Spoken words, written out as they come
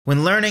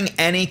When learning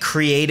any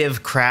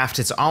creative craft,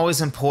 it's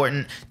always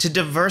important to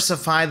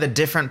diversify the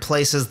different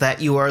places that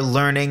you are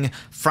learning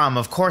from.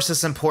 Of course,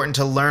 it's important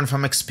to learn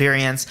from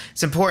experience.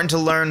 It's important to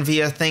learn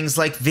via things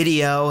like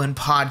video and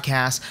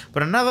podcasts.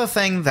 But another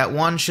thing that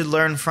one should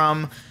learn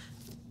from: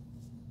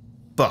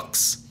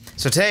 books.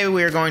 So today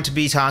we are going to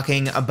be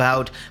talking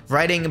about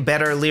Writing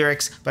Better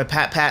Lyrics by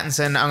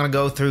Pattison. I'm going to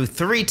go through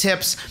 3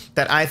 tips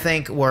that I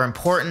think were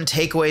important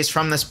takeaways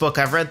from this book.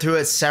 I've read through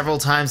it several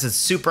times. It's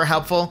super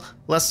helpful.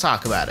 Let's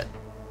talk about it.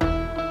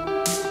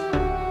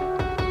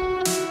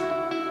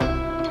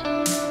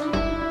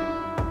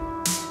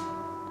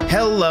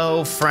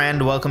 Hello,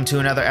 friend. Welcome to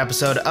another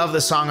episode of the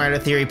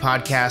Songwriter Theory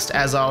Podcast.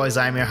 As always,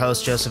 I'm your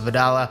host, Joseph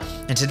Vidala,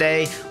 and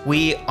today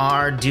we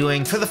are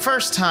doing, for the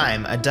first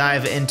time, a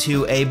dive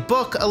into a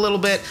book a little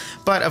bit,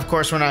 but of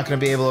course we're not going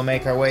to be able to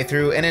make our way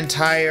through an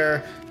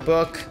entire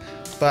book,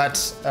 but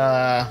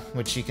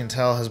which you can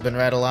tell has been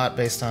read a lot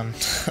based on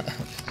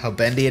how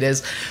bendy it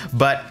is,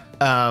 but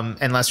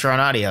unless you're on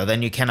audio,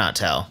 then you cannot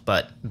tell,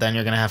 but then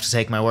you're going to have to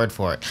take my word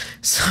for it.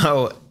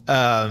 So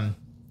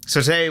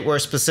today we're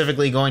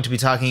specifically going to be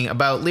talking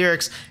about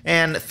lyrics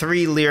and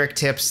 3 lyric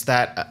tips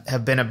that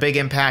have been a big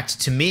impact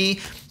to me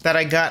that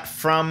I got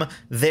from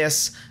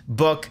this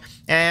book.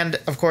 And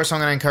of course, I'm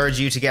going to encourage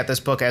you to get this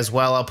book as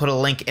well. I'll put a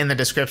link in the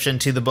description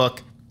to the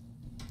book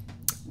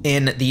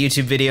in the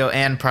YouTube video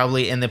and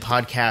probably in the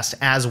podcast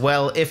as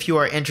well if you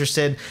are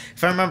interested.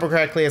 If I remember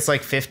correctly, it's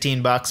like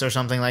 $15 or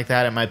something like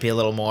that. It might be a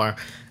little more.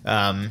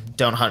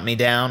 Don't hunt me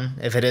down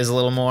if it is a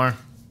little more,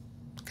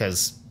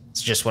 because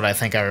it's just what I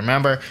think I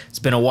remember. It's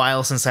been a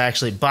while since I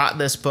actually bought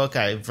this book.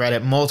 I've read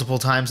it multiple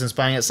times since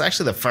buying it. It's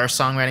actually the first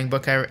songwriting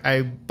book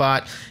I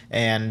bought,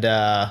 and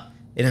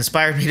it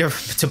inspired me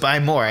to buy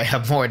more. I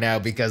have more now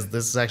because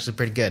this is actually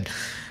pretty good.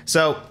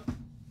 So,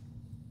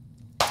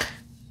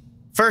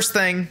 first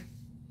thing,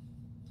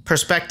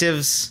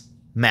 perspectives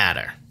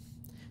matter.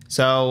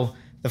 So,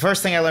 the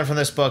first thing I learned from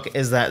this book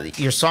is that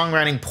your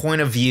songwriting point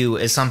of view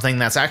is something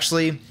that's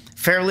actually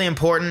fairly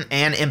important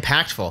and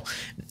impactful.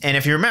 And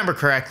if you remember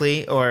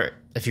correctly, or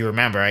if you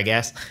remember, I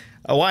guess,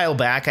 a while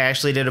back, I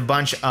actually did a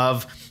bunch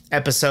of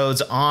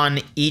episodes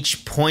on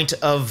each point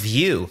of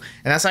view.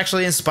 And that's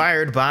actually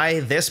inspired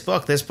by this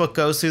book. This book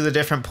goes through the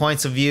different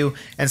points of view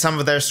and some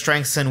of their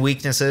strengths and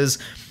weaknesses.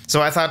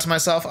 So I thought to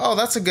myself, oh,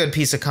 that's a good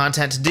piece of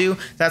content to do.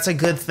 That's a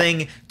good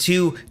thing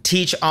to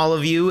teach all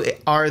of you,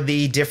 are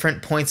the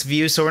different points of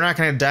view. So we're not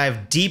going to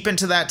dive deep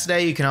into that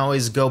today. You can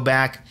always go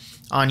back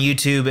on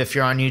YouTube if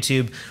you're on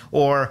YouTube,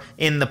 or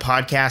in the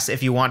podcast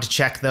if you want to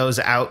check those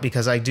out,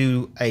 because I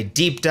do a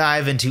deep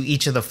dive into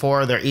each of the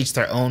 4. They're each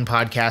their own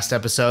podcast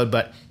episode,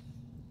 but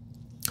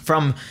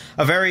from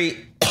a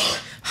very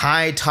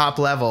high top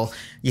level,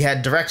 you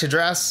had direct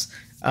address.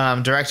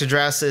 Direct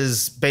address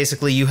is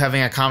basically you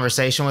having a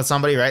conversation with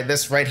somebody, right?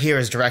 This right here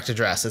is direct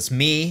address. It's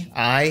me,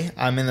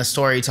 I'm in the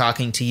story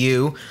talking to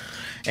you.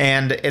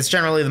 And it's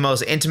generally the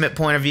most intimate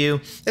point of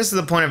view. This is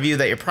the point of view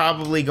that you're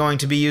probably going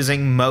to be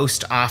using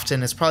most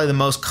often. It's probably the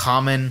most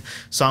common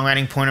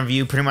songwriting point of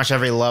view. Pretty much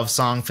every love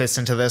song fits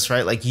into this,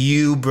 right? Like,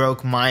 you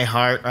broke my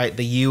heart, right?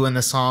 The you in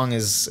the song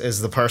is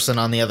the person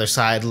on the other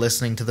side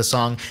listening to the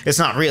song. It's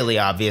not really,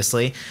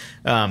 obviously.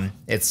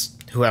 It's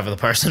whoever the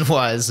person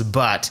was,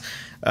 but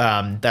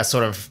that's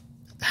sort of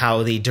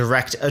how the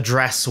direct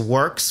address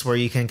works, where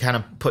you can kind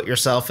of put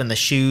yourself in the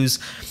shoes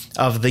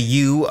of the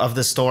you of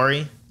the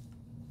story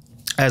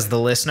as the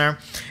listener.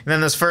 And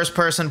then this first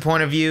person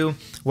point of view,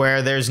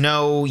 where there's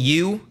no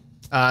you,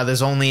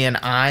 there's only an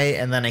I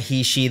and then a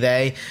he, she,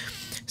 they.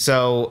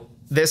 So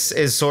this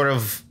is sort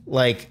of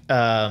like,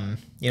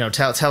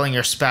 telling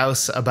your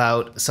spouse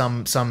about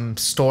some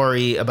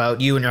story about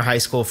you and your high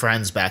school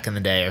friends back in the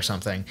day or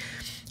something,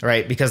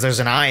 right? Because there's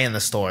an I in the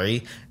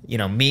story,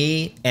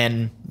 me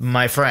and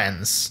my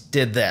friends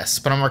did this,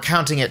 but I'm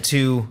recounting it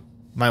to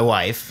my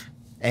wife,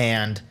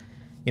 and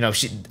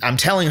I'm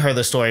telling her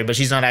the story, but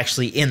she's not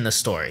actually in the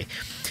story.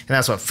 And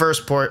that's what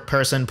first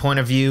person point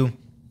of view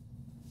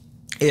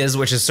is,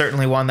 which is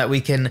certainly one that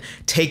we can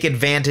take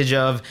advantage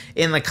of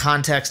in the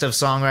context of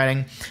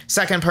songwriting.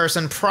 Second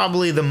person,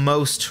 probably the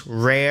most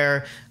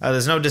rare.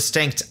 There's no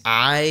distinct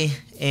I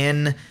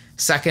in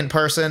second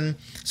person.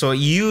 So it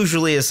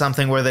usually is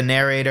something where the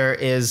narrator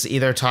is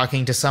either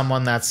talking to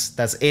someone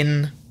that's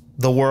in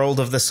the world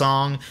of the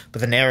song,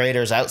 but the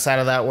narrator's outside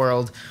of that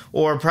world,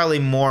 or probably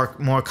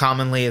more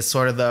commonly it's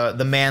sort of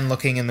the man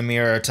looking in the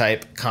mirror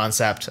type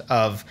concept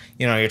of,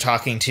 you're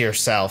talking to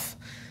yourself,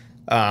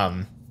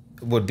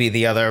 would be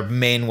the other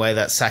main way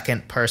that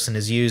second person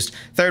is used.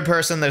 Third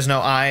person, there's no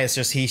I, it's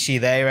just he, she,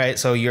 they, right?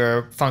 So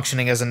you're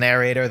functioning as a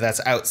narrator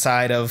that's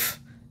outside of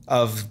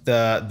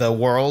the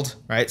world,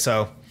 right?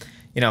 So,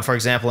 for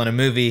example, in a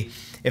movie,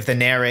 if the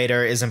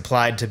narrator is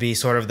implied to be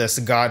sort of this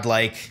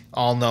godlike,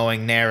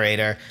 all-knowing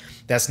narrator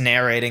that's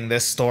narrating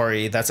this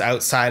story that's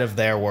outside of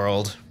their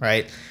world,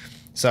 right?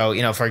 So,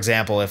 for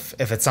example, if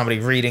it's somebody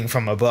reading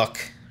from a book,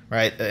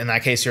 right? In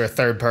that case, you're a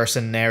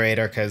third-person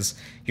narrator because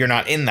you're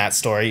not in that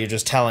story. You're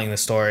just telling the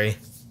story.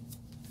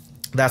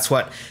 That's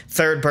what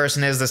third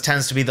person is. This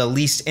tends to be the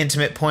least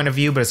intimate point of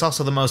view, but it's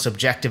also the most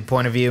objective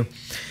point of view.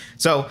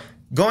 So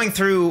going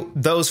through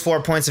those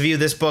 4 points of view,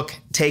 this book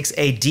takes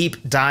a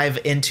deep dive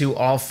into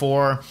all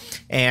 4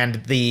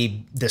 and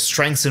the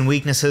strengths and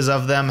weaknesses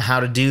of them, how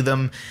to do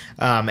them.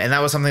 And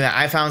that was something that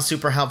I found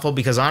super helpful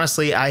because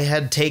honestly, I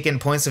had taken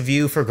points of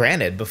view for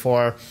granted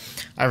before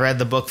I read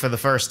the book for the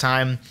first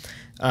time.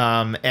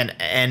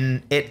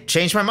 And it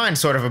changed my mind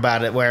sort of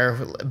about it,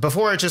 where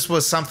before it just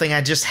was something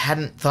I just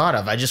hadn't thought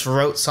of. I just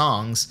wrote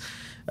songs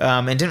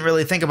and didn't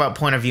really think about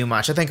point of view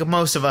much. I think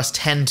most of us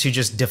tend to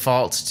just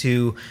default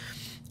to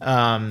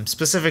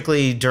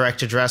specifically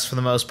direct address for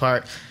the most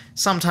part,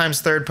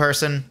 sometimes third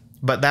person.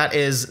 But that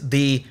is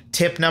the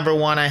tip number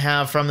 1 I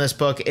have from this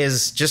book,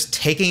 is just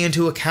taking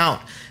into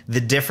account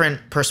the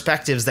different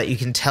perspectives that you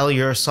can tell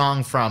your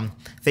song from.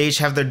 They each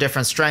have their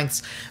different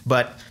strengths,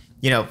 but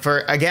you know,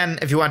 again,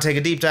 if you want to take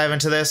a deep dive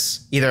into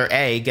this, either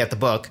A, get the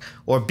book,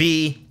 or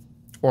B,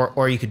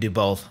 or you could do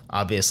both,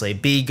 obviously.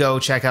 B, go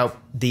check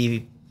out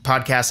the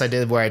podcast I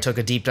did where I took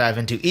a deep dive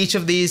into each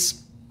of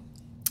these.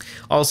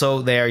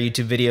 Also, there are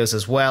YouTube videos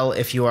as well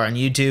if you are on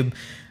YouTube.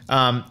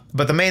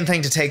 But the main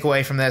thing to take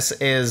away from this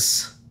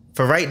is,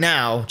 for right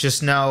now,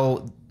 just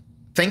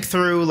think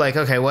through, like,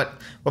 okay, what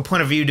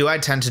point of view do I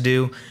tend to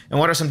do, and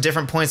what are some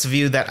different points of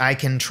view that I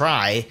can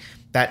try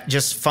that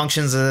just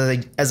functions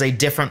as a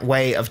different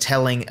way of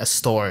telling a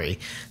story.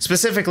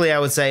 Specifically, I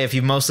would say if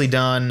you've mostly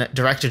done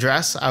direct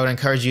address, I would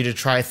encourage you to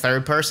try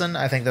third person.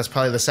 I think that's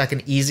probably the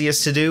second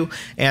easiest to do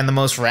and the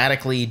most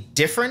radically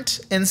different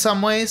in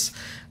some ways,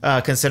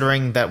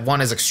 considering that one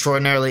is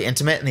extraordinarily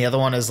intimate and the other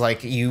one is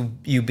like you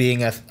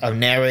being a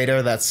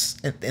narrator that's,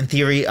 in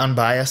theory,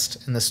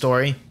 unbiased in the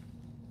story.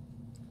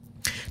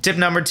 Tip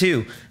number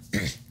 2.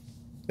 This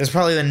is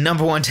probably the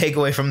number 1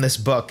 takeaway from this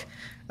book.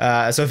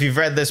 So if you've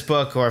read this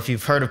book or if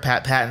you've heard of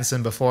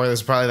Pattison before, this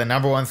is probably the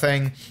number 1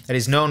 thing that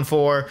he's known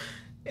for,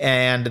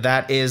 and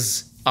that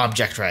is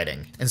object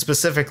writing. And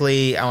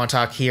specifically, I want to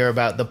talk here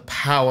about the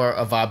power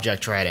of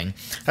object writing.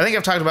 I think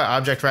I've talked about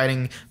object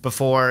writing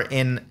before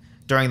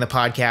during the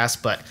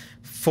podcast, but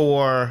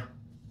for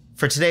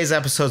today's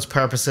episode's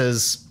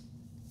purposes,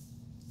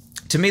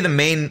 to me, the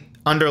main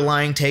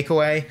underlying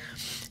takeaway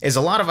is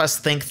a lot of us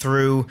think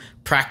through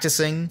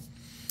practicing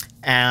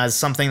as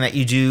something that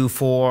you do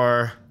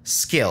for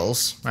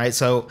skills, right?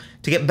 So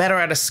to get better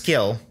at a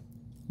skill,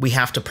 we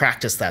have to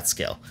practice that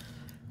skill.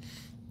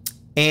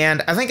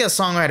 And I think as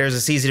songwriters,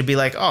 it's easy to be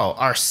like, oh,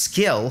 our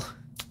skill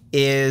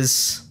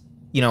is,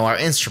 our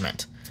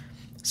instrument.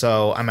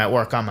 So I might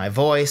work on my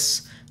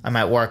voice. I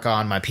might work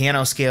on my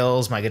piano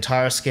skills, my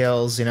guitar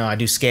skills. I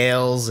do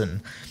scales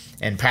and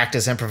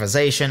practice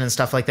improvisation and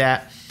stuff like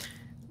that.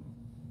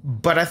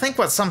 But I think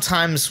what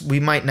sometimes we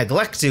might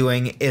neglect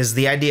doing is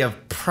the idea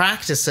of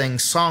practicing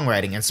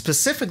songwriting, and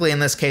specifically in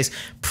this case,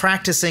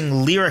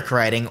 practicing lyric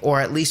writing,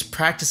 or at least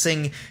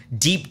practicing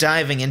deep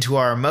diving into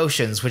our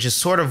emotions, which is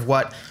sort of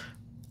what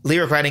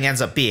lyric writing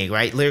ends up being,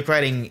 right? Lyric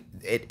writing,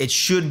 it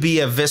should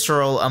be a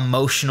visceral,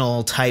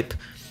 emotional type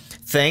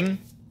thing,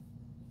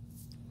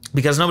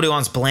 because nobody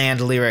wants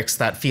bland lyrics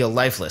that feel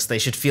lifeless. They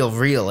should feel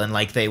real and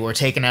like they were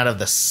taken out of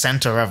the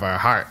center of our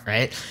heart,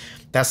 right?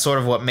 That's sort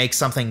of what makes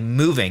something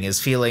moving,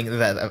 is feeling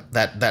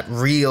that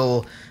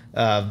real,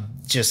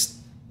 just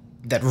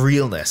that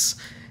realness,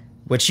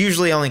 which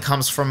usually only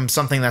comes from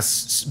something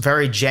that's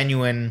very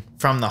genuine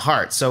from the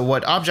heart. So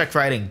what object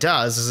writing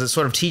does is it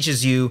sort of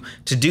teaches you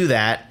to do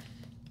that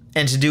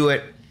and to do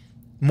it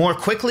more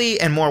quickly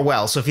and more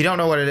well. So if you don't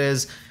know what it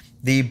is,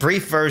 the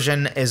brief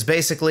version is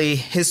basically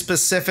his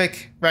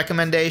specific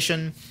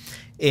recommendation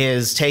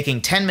is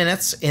taking 10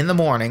 minutes in the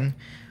morning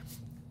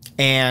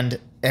and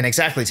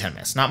exactly 10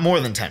 minutes, not more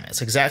than 10 minutes,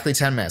 exactly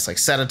 10 minutes, like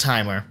set a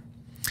timer.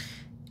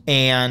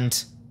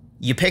 And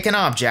you pick an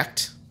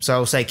object,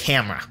 so say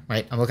camera,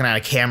 right? I'm looking at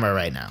a camera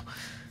right now.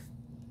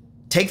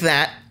 Take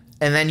that,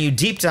 and then you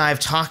deep dive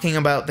talking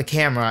about the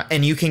camera,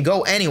 and you can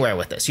go anywhere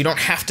with this. You don't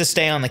have to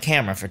stay on the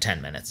camera for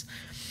 10 minutes.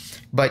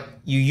 But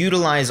you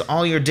utilize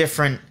all your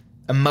different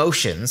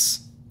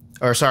emotions,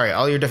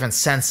 all your different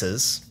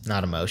senses,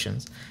 not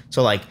emotions.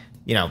 So like,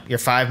 your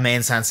 5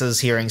 main senses: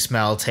 hearing,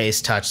 smell,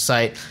 taste, touch,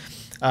 sight.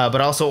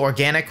 But also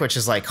organic, which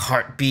is like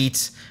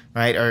heartbeat,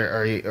 right?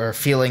 Or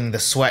feeling the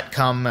sweat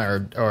come,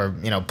 or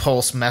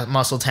pulse,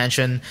 muscle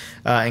tension,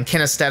 and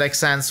kinesthetic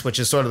sense, which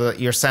is sort of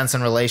your sense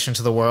in relation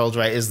to the world,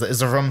 right? Is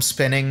the room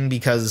spinning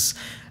because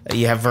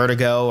you have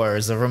vertigo, or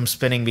is the room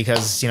spinning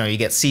because you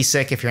get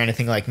seasick? If you're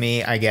anything like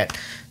me, I get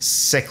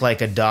sick like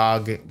a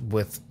dog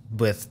with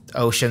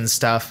ocean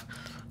stuff.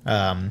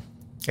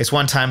 It's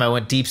one time I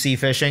went deep sea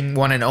fishing,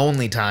 one and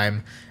only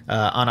time,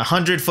 on a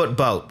 100-foot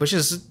boat, which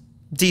is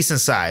decent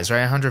size,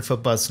 right?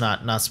 100-foot boat's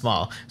not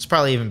small. It's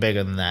probably even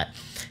bigger than that.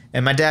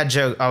 And my dad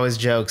always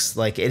jokes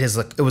like it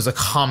was the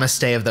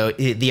calmest day of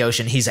the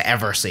ocean he's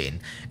ever seen,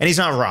 and he's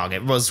not wrong.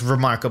 It was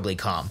remarkably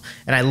calm,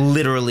 and I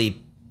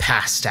literally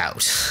passed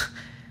out.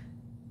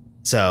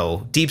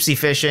 So deep sea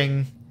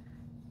fishing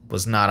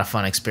was not a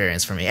fun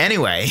experience for me.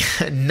 Anyway,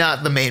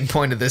 not the main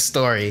point of this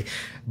story,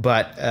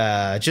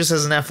 but just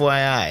as an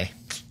FYI.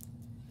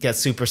 get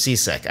super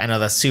seasick. I know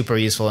that's super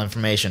useful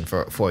information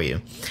for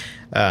you.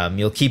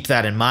 You'll keep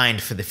that in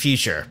mind for the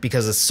future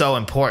because it's so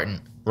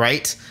important,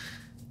 right?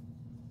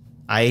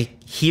 I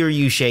hear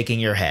you shaking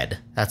your head.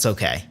 That's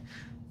okay.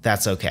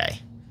 That's okay.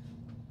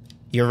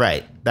 You're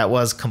right. That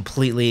was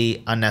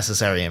completely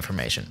unnecessary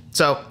information.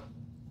 So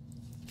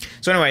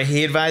anyway,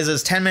 he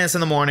advises 10 minutes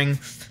in the morning.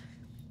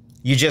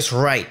 You just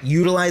write,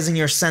 utilizing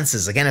your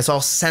senses. Again, it's all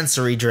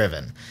sensory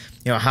driven.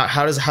 You know,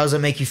 how does it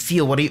make you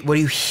feel? What are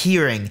you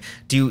hearing?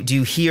 Do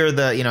you hear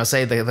the, you know,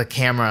 say the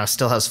camera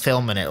still has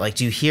film in it? Like,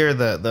 do you hear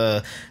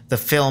the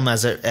film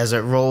as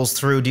it rolls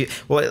through?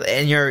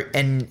 And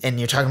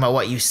you're talking about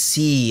what you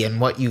see and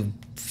what you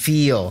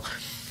feel.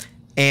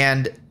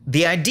 And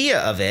the idea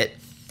of it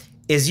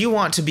is you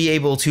want to be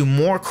able to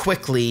more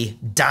quickly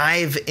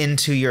dive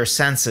into your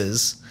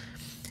senses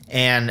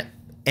and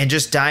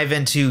just dive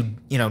into,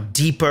 you know,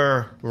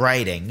 deeper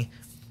writing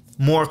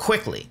more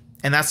quickly.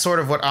 And that's sort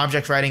of what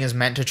object writing is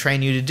meant to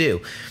train you to do.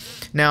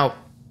 Now,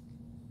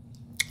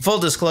 full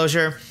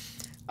disclosure,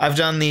 I've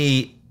done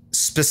the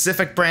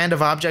specific brand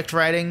of object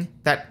writing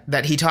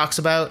that he talks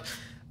about,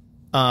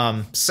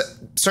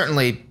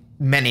 certainly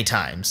many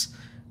times,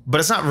 but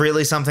it's not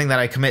really something that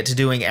I commit to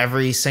doing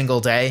every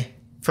single day.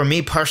 For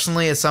me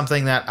personally, it's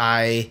something that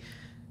I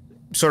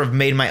sort of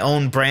made my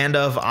own brand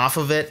of off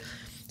of it.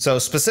 So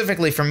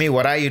specifically for me,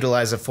 what I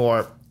utilize it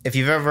for, if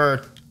you've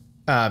ever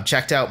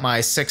checked out my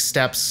 6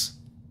 steps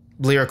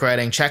lyric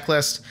writing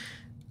checklist,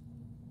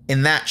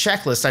 in that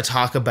checklist, I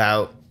talk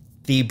about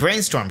the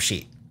brainstorm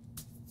sheet.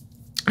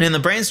 And in the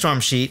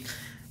brainstorm sheet,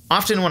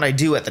 often what I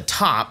do at the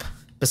top,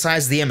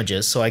 besides the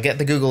images, so I get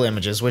the Google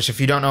images, which if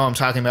you don't know, I'm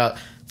talking about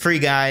free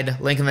guide,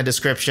 link in the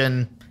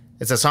description.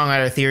 It's at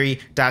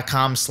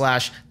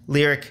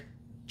songwritertheory.com/lyric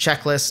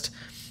checklist.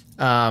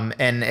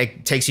 And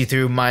it takes you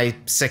through my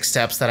 6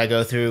 steps that I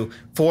go through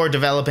for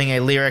developing a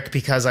lyric,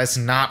 because it's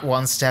not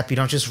one step. You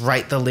don't just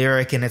write the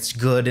lyric and it's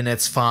good and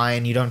it's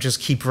fine. You don't just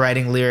keep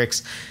writing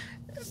lyrics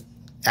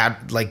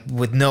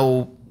with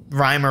no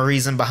rhyme or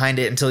reason behind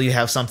it until you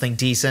have something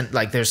decent.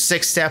 Like, there's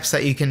 6 steps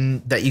that you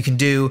can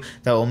do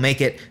that will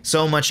make it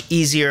so much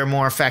easier,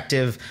 more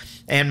effective,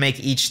 and make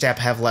each step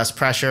have less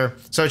pressure.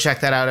 So check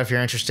that out if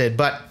you're interested.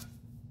 But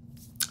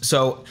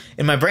so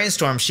in my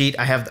brainstorm sheet,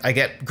 I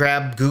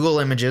grab Google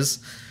images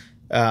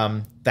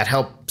that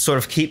help sort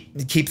of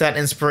keep that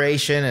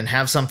inspiration and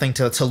have something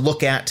to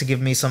look at to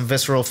give me some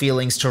visceral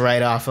feelings to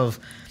write off of.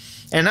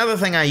 And another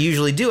thing I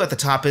usually do at the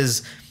top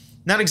is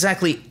not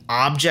exactly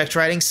object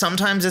writing.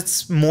 Sometimes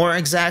it's more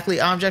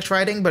exactly object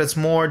writing, but it's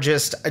more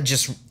just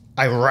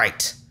I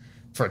write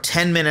for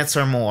 10 minutes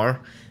or more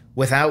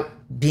without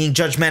being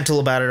judgmental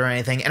about it or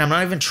anything. And I'm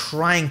not even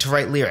trying to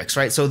write lyrics,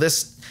 right? So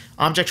this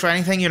object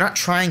writing thing, you're not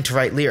trying to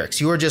write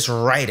lyrics. You are just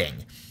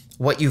writing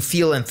what you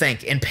feel and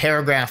think in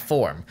paragraph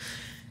form.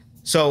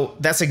 So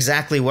that's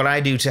exactly what I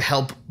do to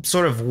help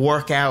sort of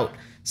work out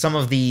some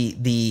of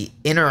the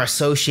inner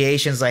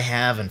associations I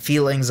have and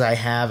feelings I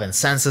have and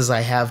senses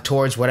I have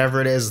towards whatever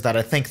it is that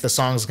I think the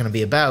song is going to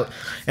be about.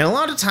 And a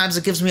lot of times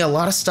it gives me a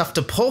lot of stuff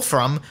to pull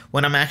from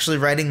when I'm actually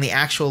writing the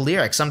actual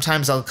lyrics.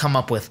 Sometimes I'll come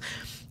up with,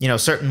 you know,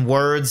 certain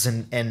words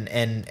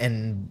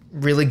and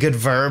really good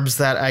verbs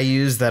that I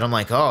use that I'm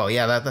like, oh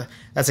yeah,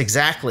 that's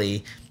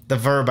exactly the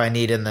verb I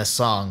need in this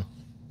song.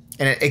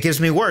 And it gives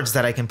me words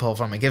that I can pull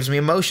from. It gives me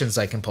emotions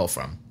I can pull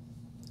from,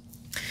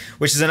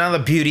 which is another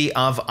beauty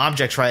of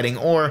object writing,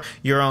 or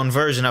your own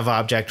version of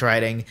object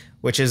writing,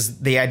 which is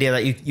the idea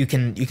that you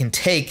can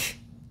take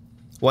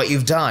what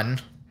you've done,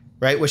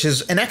 right, which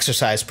is an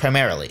exercise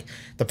primarily.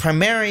 The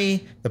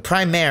primary,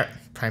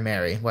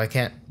 well,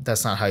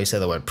 that's not how you say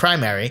the word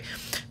primary.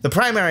 The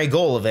primary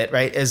goal of it,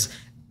 right, is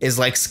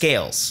like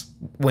scales.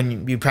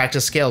 When you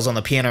practice scales on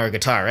the piano or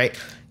guitar, right,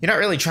 you're not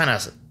really trying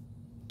to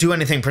do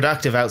anything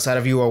productive outside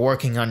of you are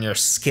working on your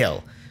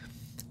skill.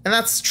 And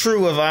that's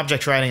true of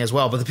object writing as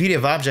well. But the beauty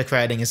of object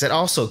writing is it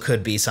also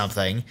could be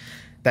something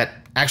that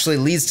actually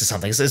leads to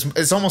something. So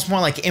it's almost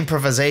more like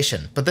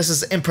improvisation, but this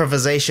is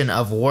improvisation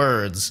of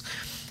words.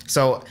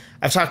 So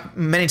I've talked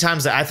many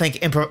times that I think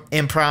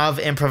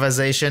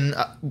improvisation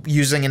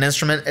using an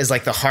instrument is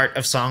like the heart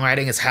of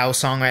songwriting. It's how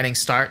songwriting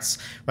starts,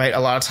 right? A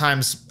lot of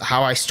times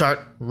how I start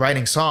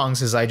writing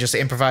songs is I just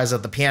improvise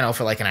at the piano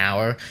for like an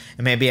hour,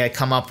 and maybe I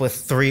come up with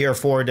 3 or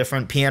 4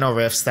 different piano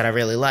riffs that I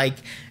really like,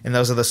 and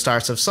those are the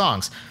starts of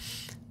songs.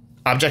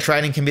 Object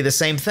writing can be the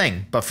same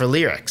thing, but for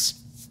lyrics.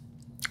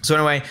 So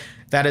anyway,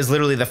 that is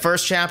literally the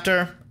first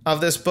chapter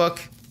of this book.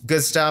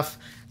 Good stuff.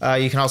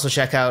 You can also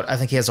check out, I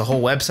think he has a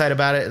whole website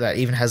about it that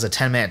even has a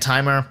 10-minute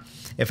timer,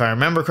 if I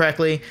remember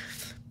correctly.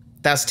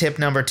 That's tip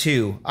number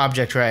 2,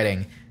 object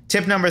writing.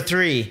 Tip number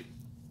 3,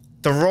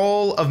 the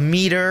role of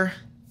meter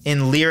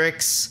in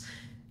lyrics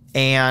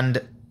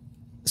and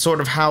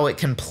sort of how it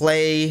can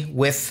play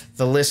with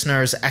the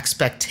listener's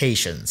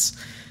expectations.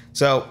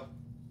 So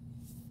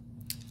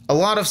a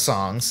lot of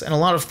songs and a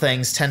lot of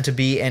things tend to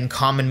be in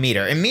common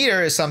meter. And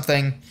meter is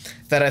something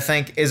that I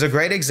think is a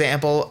great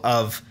example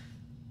of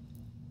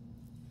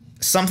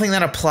something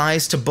that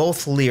applies to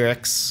both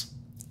lyrics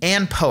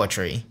and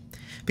poetry,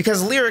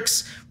 because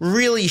lyrics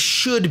really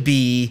should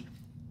be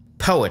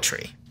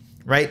poetry,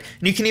 right?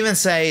 And you can even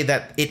say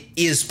that it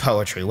is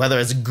poetry. Whether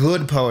it's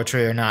good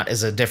poetry or not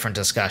is a different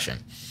discussion.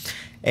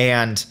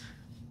 And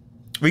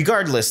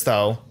regardless,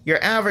 though,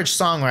 your average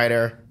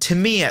songwriter, to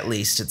me at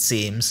least it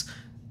seems,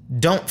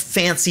 don't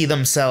fancy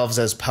themselves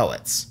as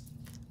poets,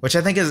 which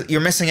I think is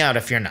you're missing out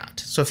if you're not.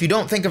 So if you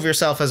don't think of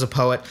yourself as a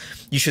poet,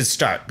 you should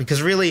start,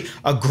 because really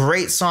a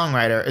great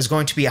songwriter is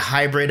going to be a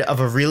hybrid of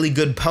a really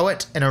good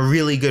poet and a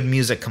really good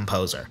music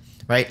composer,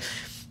 right?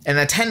 And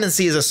the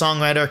tendency as a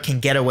songwriter can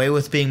get away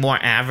with being more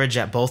average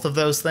at both of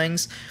those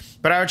things.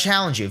 But I would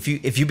challenge you,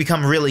 if you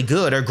become really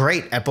good or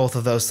great at both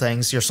of those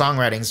things, your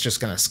songwriting is just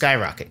going to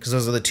skyrocket, because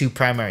those are the two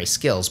primary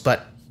skills.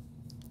 But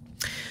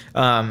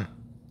that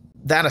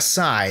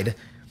aside,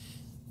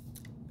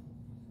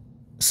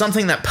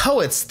 something that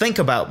poets think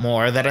about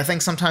more, that I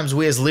think sometimes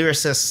we as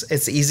lyricists,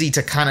 it's easy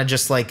to kind of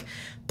just like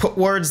put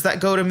words that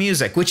go to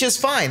music, which is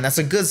fine. That's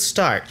a good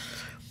start.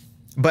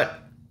 But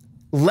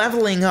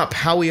leveling up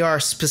how we are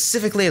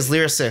specifically as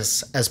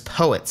lyricists, as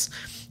poets,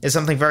 is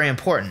something very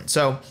important.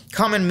 So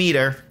common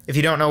meter, if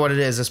you don't know what it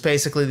is, it's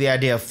basically the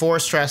idea of 4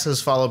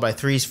 stresses followed by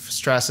 3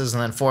 stresses,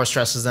 and then 4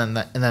 stresses, and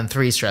then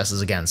 3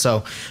 stresses again.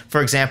 So,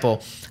 for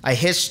example, I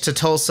hitched to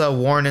Tulsa,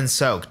 worn and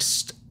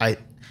soaked.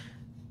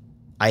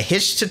 I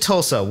hitched to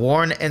Tulsa,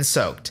 worn and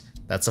soaked.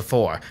 That's a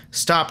 4.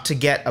 Stopped to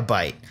get a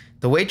bite.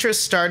 The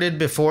waitress started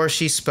before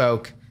she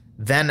spoke,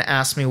 then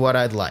asked me what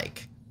I'd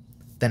like.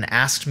 Then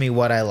asked me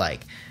what I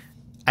like.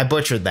 I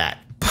butchered that.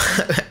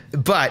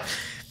 But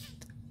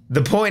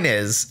the point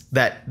is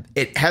that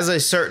it has a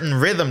certain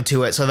rhythm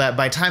to it, so that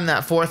by the time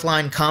that 4th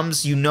line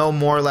comes, you know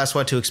more or less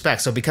what to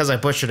expect. So because I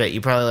butchered it,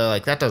 you probably are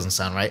like, that doesn't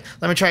sound right.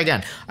 Let me try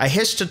again. I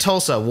hitched to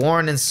Tulsa,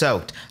 worn and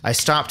soaked. I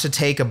stopped to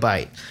take a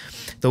bite.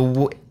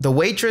 The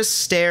waitress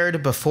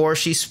stared before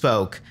she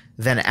spoke,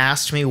 then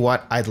asked me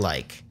what I'd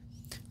like.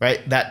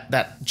 Right?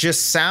 That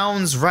just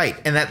sounds right.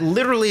 And that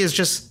literally is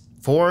just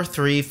 4,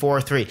 3,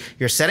 4, 3.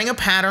 You're setting a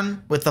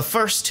pattern with the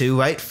first 2,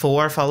 right?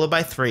 4 followed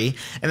by 3.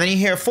 And then you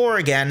hear 4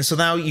 again, so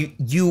now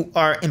you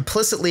are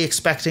implicitly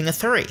expecting a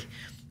 3.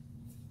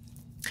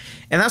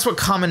 And that's what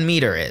common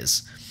meter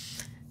is.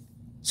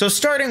 So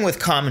starting with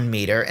common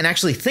meter and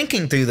actually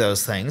thinking through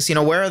those things,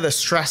 where are the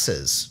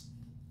stresses?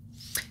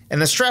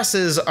 And the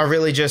stresses are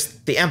really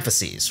just the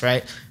emphases,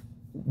 right?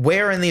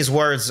 Where in these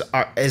words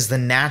is the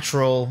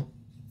natural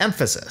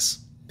emphasis?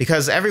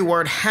 Because every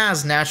word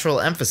has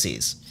natural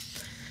emphases,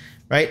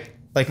 right?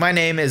 Like my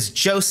name is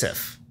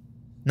Joseph,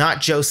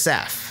 not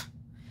Joseph,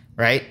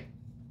 right?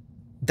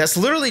 That's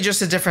literally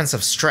just a difference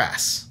of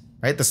stress,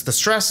 right? The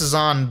stress is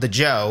on the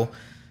Joe,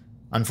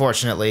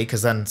 unfortunately,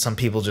 because then some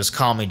people just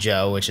call me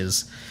Joe, which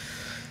is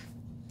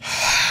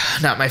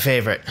not my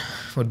favorite,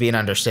 would be an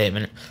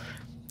understatement.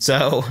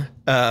 So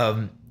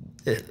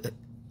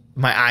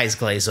my eyes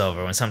glaze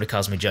over when somebody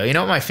calls me Joe. You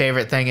know what my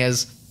favorite thing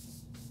is?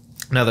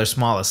 Another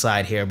small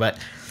aside here, but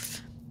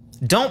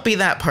don't be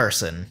that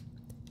person.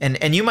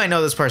 And you might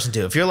know this person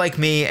too. If you're like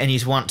me and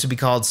you want to be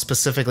called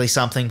specifically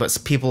something, but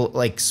people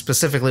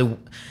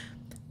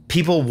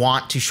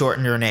want to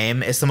shorten your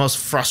name, it's the most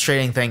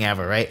frustrating thing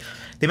ever, right?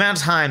 The amount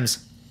of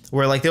times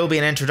where there will be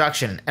an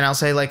introduction and I'll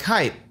say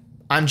hi,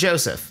 I'm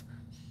Joseph.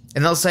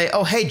 And they'll say,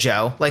 oh, hey,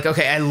 Joe.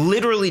 Okay, I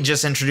literally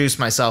just introduced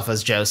myself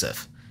as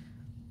Joseph.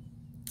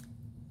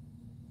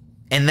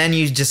 And then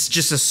you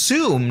just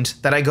assumed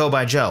that I go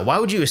by Joe. Why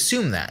would you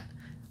assume that?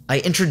 I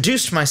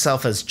introduced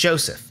myself as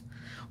Joseph.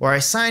 Or I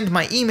signed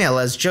my email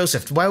as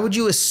Joseph. Why would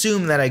you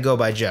assume that I go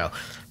by Joe?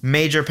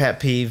 Major pet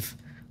peeve.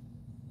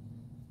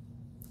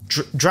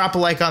 Drop a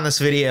like on this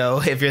video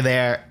if you're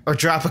there, or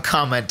drop a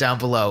comment down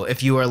below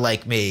if you are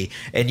like me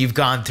and you've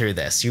gone through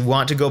this. You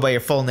want to go by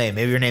your full name.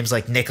 Maybe your name's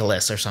like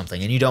Nicholas or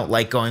something, and you don't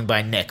like going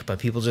by Nick, but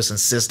people just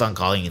insist on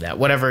calling you that.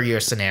 Whatever your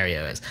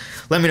scenario is,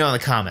 let me know in the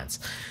comments.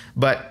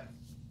 But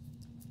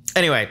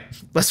anyway,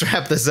 let's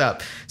wrap this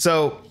up.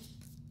 So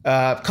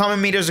common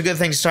meter is a good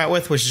thing to start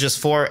with, which is just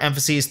 4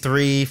 emphases,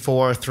 3,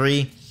 4,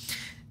 3.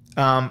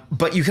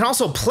 But you can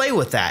also play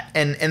with that.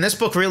 And this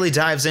book really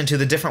dives into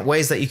the different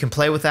ways that you can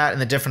play with that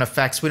and the different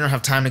effects. We don't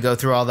have time to go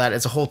through all that.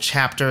 It's a whole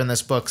chapter in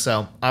this book,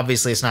 so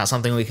obviously it's not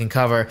something we can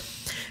cover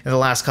in the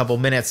last couple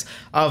minutes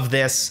of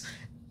this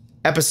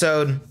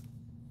episode.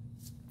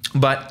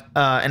 But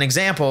an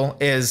example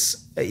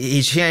is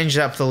he changed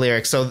up the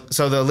lyrics. So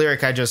the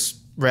lyric I just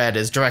read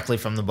is directly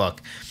from the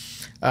book.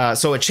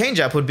 So a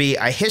change up would be,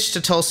 I hitched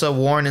to Tulsa,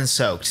 worn and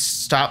soaked,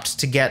 stopped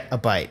to get a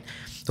bite.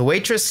 The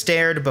waitress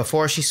stared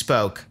before she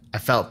spoke. I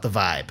felt the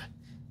vibe.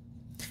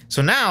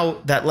 So now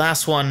that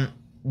last one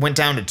went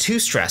down to 2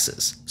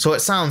 stresses. So it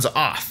sounds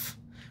off,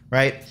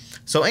 right?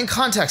 So in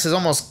context, it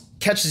almost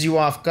catches you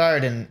off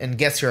guard and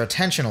gets your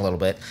attention a little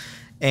bit.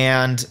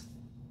 And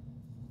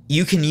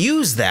you can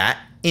use that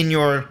in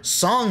your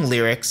song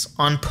lyrics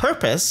on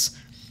purpose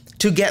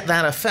to get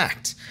that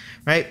effect,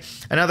 right?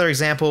 Another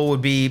example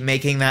would be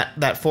making that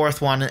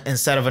 4th one,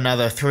 instead of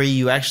another 3,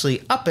 you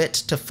actually up it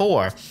to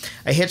 4.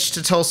 I hitched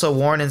to Tulsa,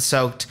 worn and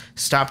soaked,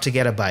 stopped to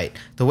get a bite.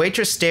 The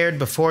waitress stared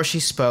before she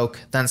spoke,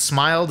 then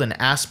smiled and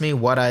asked me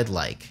what I'd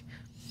like.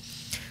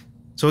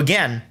 So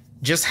again,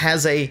 just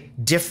has a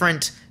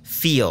different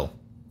feel.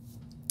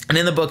 And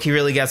in the book, he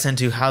really gets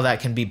into how that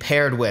can be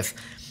paired with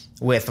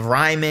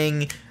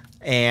rhyming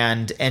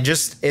and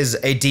just is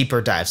a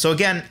deeper dive. So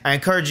again, I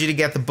encourage you to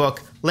get the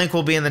book. Link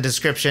will be in the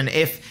description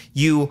if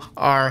you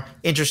are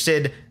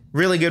interested.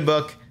 Really good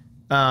book.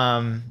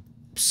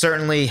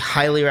 Certainly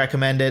highly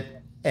recommend it.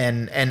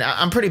 And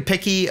I'm pretty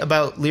picky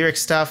about lyric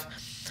stuff.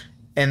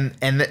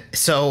 And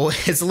so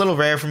it's a little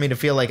rare for me to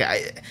feel like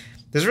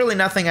there's really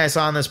nothing I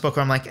saw in this book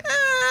where I'm like,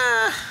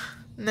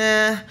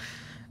 nah.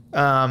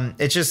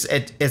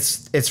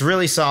 It's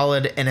really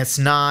solid, and it's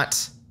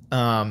not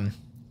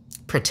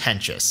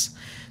pretentious.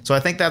 So I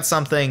think that's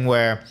something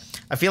where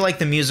I feel like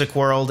the music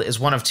world is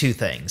one of two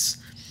things.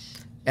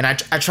 And I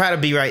try to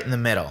be right in the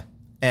middle.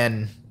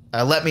 And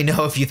let me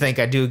know if you think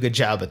I do a good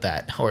job at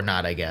that or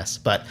not, I guess.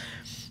 But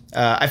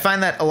I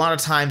find that a lot of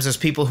times there's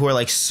people who are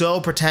like so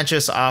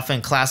pretentious off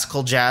in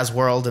classical jazz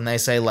world, and they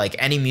say like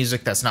any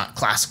music that's not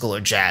classical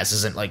or jazz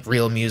isn't like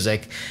real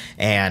music.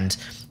 And,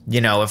 you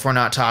know, if we're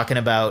not talking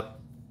about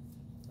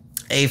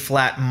A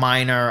flat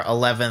minor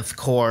 11th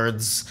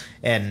chords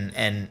and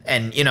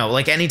you know,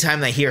 like anytime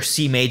they hear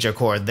C major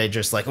chord, they're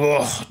just like,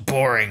 oh,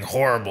 boring,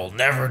 horrible,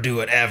 never do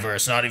it ever.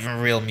 It's not even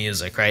real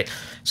music, right?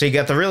 So you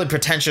got the really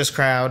pretentious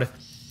crowd,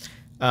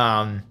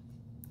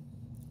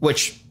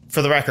 which,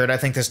 for the record, I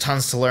think there's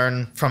tons to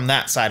learn from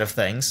that side of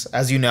things.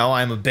 As you know,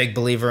 I'm a big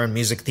believer in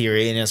music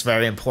theory, and it's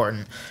very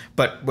important,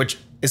 but which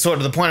is sort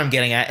of the point I'm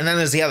getting at. And then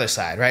there's the other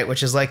side, right?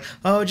 Which is like,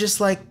 oh, just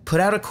like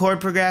put out a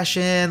chord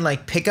progression,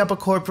 like pick up a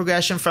chord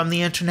progression from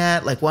the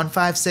internet, like 1,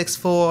 5, 6,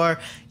 4,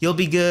 you'll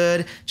be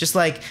good. Just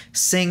like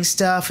sing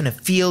stuff and it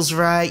feels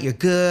right, you're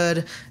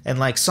good. And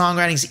like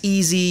songwriting's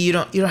easy. You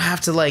don't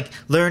have to like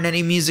learn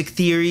any music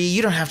theory.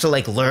 You don't have to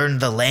like learn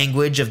the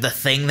language of the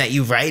thing that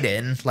you write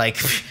in, like,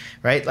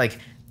 right? Like,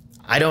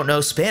 I don't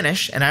know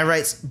Spanish, and I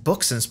write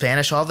books in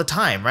Spanish all the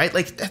time, right?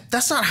 Like,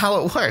 that's not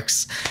how it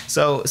works.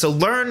 So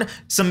learn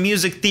some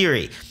music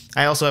theory.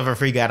 I also have a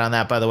free guide on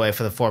that, by the way,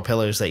 for the 4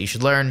 pillars that you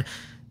should learn.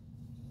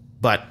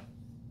 But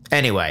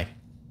anyway,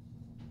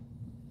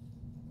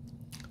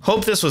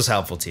 hope this was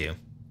helpful to you.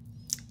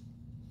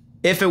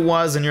 If it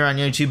was and you're on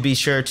YouTube, be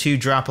sure to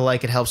drop a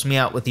like. It helps me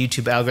out with the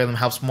YouTube algorithm,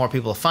 helps more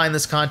people find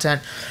this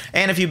content.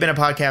 And if you've been a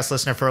podcast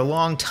listener for a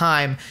long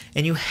time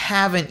and you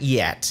haven't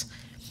yet,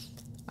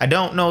 I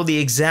don't know the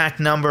exact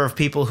number of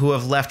people who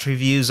have left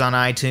reviews on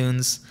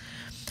iTunes,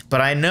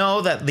 but I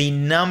know that the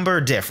number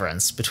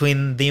difference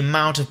between the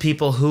amount of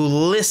people who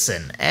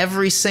listen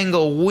every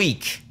single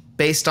week,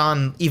 based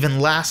on even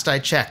last I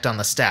checked on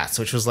the stats,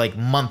 which was like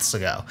months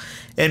ago,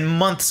 and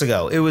months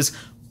ago, it was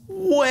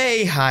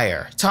way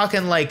higher.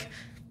 Talking like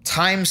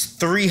times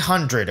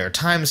 300 or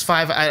times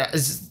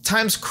 5,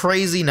 times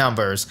crazy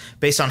numbers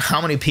based on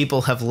how many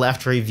people have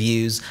left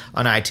reviews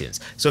on iTunes.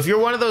 So if you're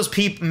one of those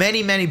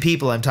many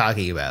people I'm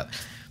talking about,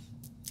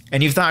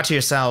 and you've thought to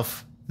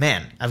yourself,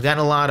 man, I've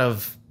gotten a lot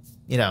of,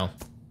 you know,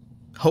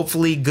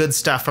 hopefully good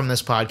stuff from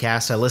this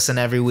podcast. I listen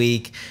every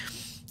week.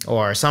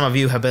 Or some of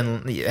you have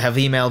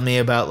emailed me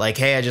about like,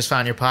 hey, I just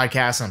found your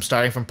podcast and I'm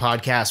starting from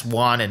podcast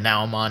 1 and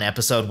now I'm on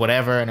episode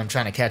whatever and I'm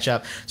trying to catch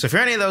up. So if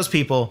you're any of those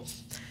people,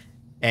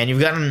 and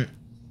you've gotten,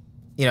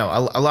 you know,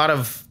 a lot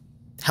of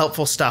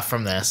helpful stuff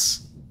from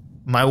this,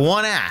 my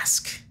one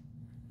ask,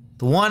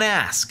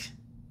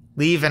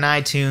 leave an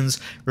iTunes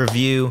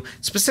review,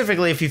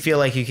 specifically if you feel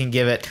like you can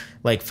give it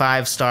like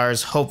 5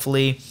 stars,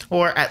 hopefully,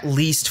 or at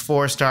least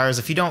 4 stars.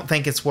 If you don't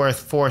think it's worth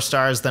 4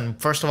 stars, then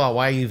first of all,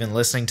 why are you even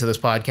listening to this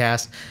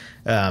podcast?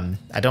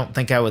 I don't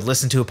think I would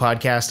listen to a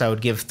podcast I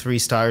would give 3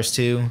 stars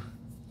to.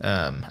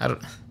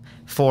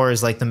 4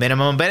 is like the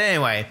minimum, but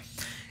anyway,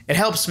 it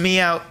helps me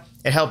out.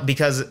 It helps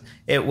because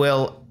it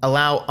will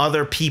allow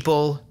other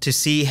people to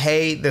see,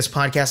 hey, this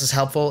podcast is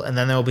helpful, and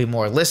then there will be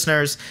more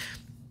listeners.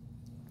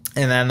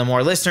 And then the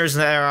more listeners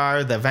there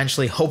are, the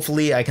eventually,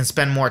 hopefully, I can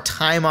spend more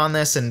time on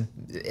this and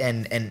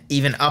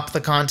even up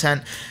the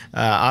content.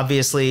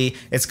 Obviously,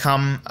 it's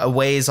come a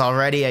ways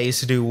already. I used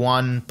to do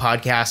 1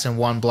 podcast and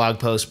 1 blog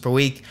post per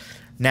week.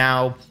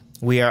 Now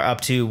we are up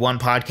to 1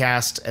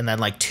 podcast and then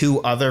like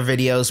 2 other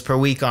videos per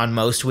week on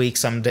most weeks.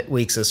 Some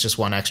weeks it's just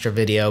 1 extra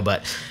video,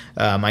 but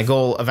my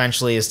goal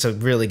eventually is to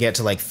really get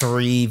to like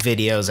 3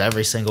 videos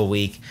every single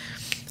week.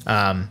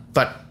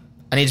 But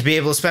I need to be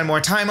able to spend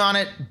more time on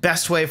it.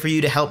 Best way for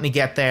you to help me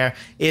get there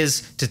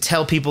is to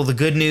tell people the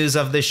good news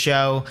of this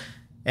show.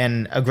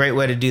 And a great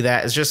way to do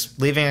that is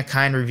just leaving a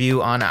kind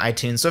review on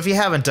iTunes. So if you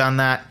haven't done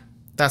that,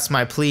 that's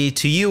my plea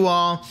to you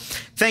all.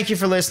 Thank you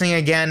for listening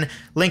again.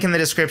 Link in the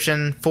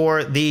description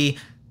for the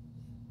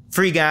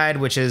free guide,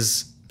 which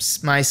is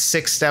my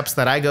 6 steps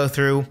that I go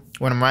through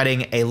when I'm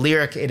writing a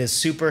lyric. It is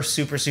super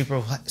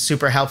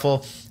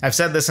helpful. I've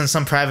said this in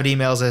some private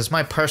emails. It's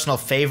my personal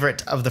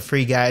favorite of the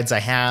free guides I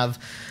have,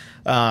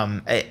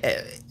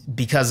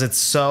 because it's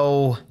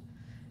so...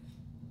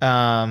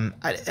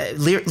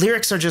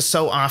 lyrics are just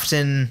so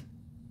often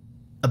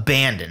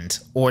abandoned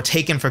or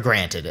taken for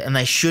granted, and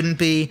they shouldn't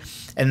be.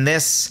 And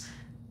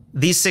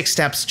these 6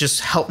 steps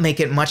just help make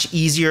it much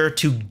easier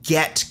to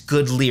get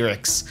good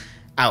lyrics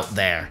out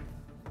there.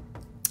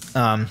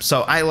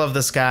 So I love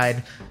this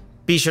guide.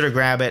 Be sure to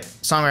grab it.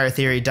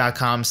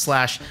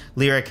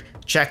 songwritertheory.com/lyric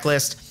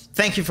checklist.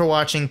 Thank you for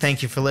watching.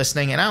 Thank you for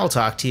listening. And I will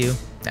talk to you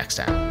next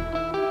time.